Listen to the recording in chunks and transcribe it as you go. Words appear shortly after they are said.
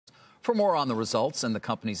For more on the results and the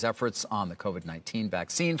company's efforts on the COVID-19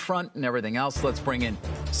 vaccine front and everything else, let's bring in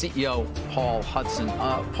CEO Paul Hudson.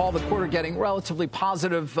 Paul, the quarter getting relatively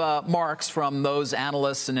positive marks from those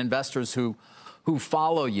analysts and investors who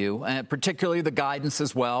follow you, and particularly the guidance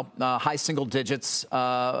as well, high single digits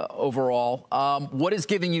overall. What is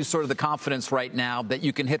giving you sort of the confidence right now that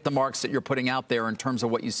you can hit the marks that you're putting out there in terms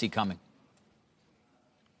of what you see coming?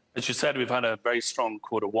 As you said, we've had a very strong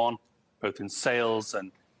quarter one, both in sales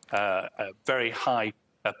and a very high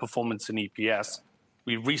performance in EPS.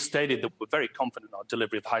 We restated that we're very confident in our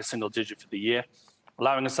delivery of high single digit for the year,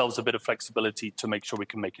 allowing ourselves a bit of flexibility to make sure we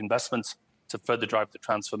can make investments to further drive the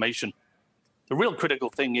transformation. The real critical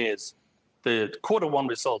thing is the quarter one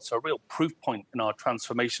results are a real proof point in our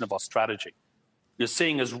transformation of our strategy. You're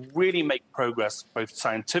seeing us really make progress both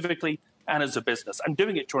scientifically and as a business, and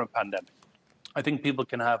doing it during a pandemic. I think people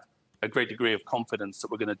can have a great degree of confidence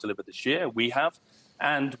that we're going to deliver this year. We have,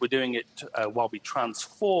 and we're doing it while we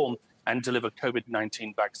transform and deliver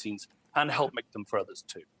COVID-19 vaccines and help make them for others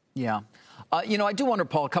too. Yeah. I do wonder,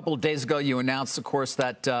 Paul, a couple of days ago you announced, of course,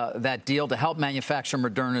 that deal to help manufacture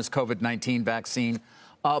Moderna's COVID-19 vaccine.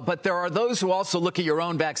 But there are those who also look at your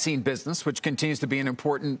own vaccine business, which continues to be an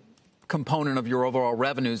important component of your overall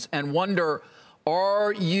revenues, and wonder,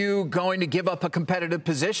 are you going to give up a competitive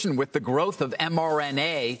position with the growth of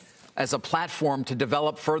mRNA as a platform to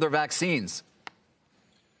develop further vaccines?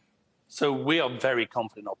 So we are very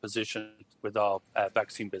confident in our position with our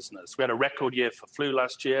vaccine business. We had a record year for flu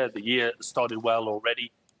last year. The year started well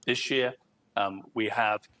already this year. We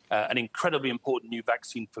have an incredibly important new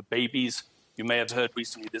vaccine for babies. You may have heard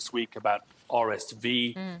recently this week about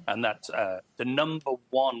RSV, and that's the number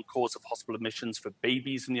one cause of hospital admissions for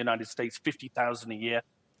babies in the United States, 50,000 a year,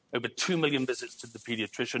 over 2 million visits to the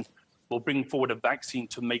pediatrician. We'll bring forward a vaccine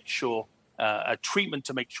to make sure, a treatment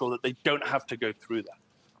to make sure that they don't have to go through that.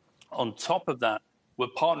 On top of that, we're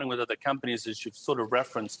partnering with other companies, as you've sort of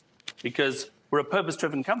referenced, because we're a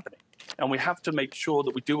purpose-driven company, and we have to make sure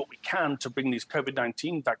that we do what we can to bring these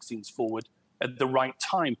COVID-19 vaccines forward at the right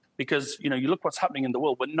time, because, you look what's happening in the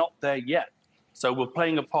world. We're not there yet. So we're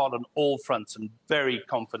playing a part on all fronts and very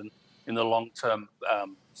confident in the long-term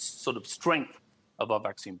sort of strength of our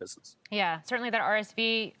vaccine business. Yeah, certainly that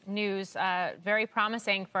RSV news, very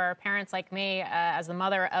promising for parents like me as the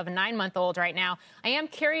mother of a 9-month-old right now. I am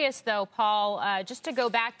curious, though, Paul, just to go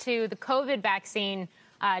back to the COVID vaccine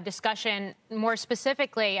discussion more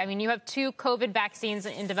specifically. I mean, you have 2 COVID vaccines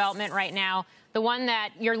in development right now. The one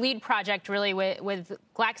that your lead project really with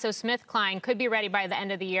GlaxoSmithKline could be ready by the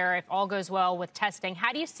end of the year if all goes well with testing.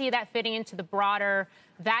 How do you see that fitting into the broader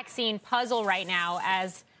vaccine puzzle right now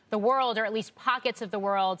as the world, or at least pockets of the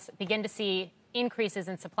world, begin to see increases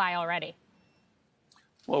in supply already?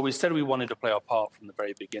 Well, we said we wanted to play our part from the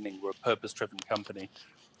very beginning. We're a purpose-driven company.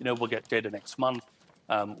 We'll get data next month.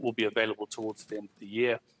 Will be available towards the end of the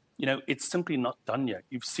year. It's simply not done yet.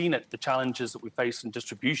 You've seen it, the challenges that we face in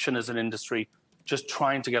distribution as an industry, just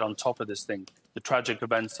trying to get on top of this thing, the tragic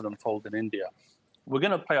events that unfold in India. We're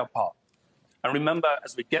going to play our part. And remember,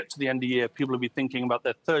 as we get to the end of the year, people will be thinking about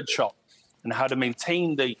their third shot and how to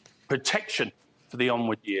maintain the protection for the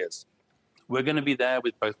onward years. We're going to be there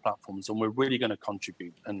with both platforms, and we're really going to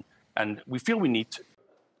contribute. And we feel we need to.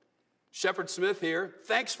 Shepard Smith here.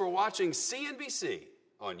 Thanks for watching CNBC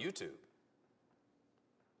on YouTube.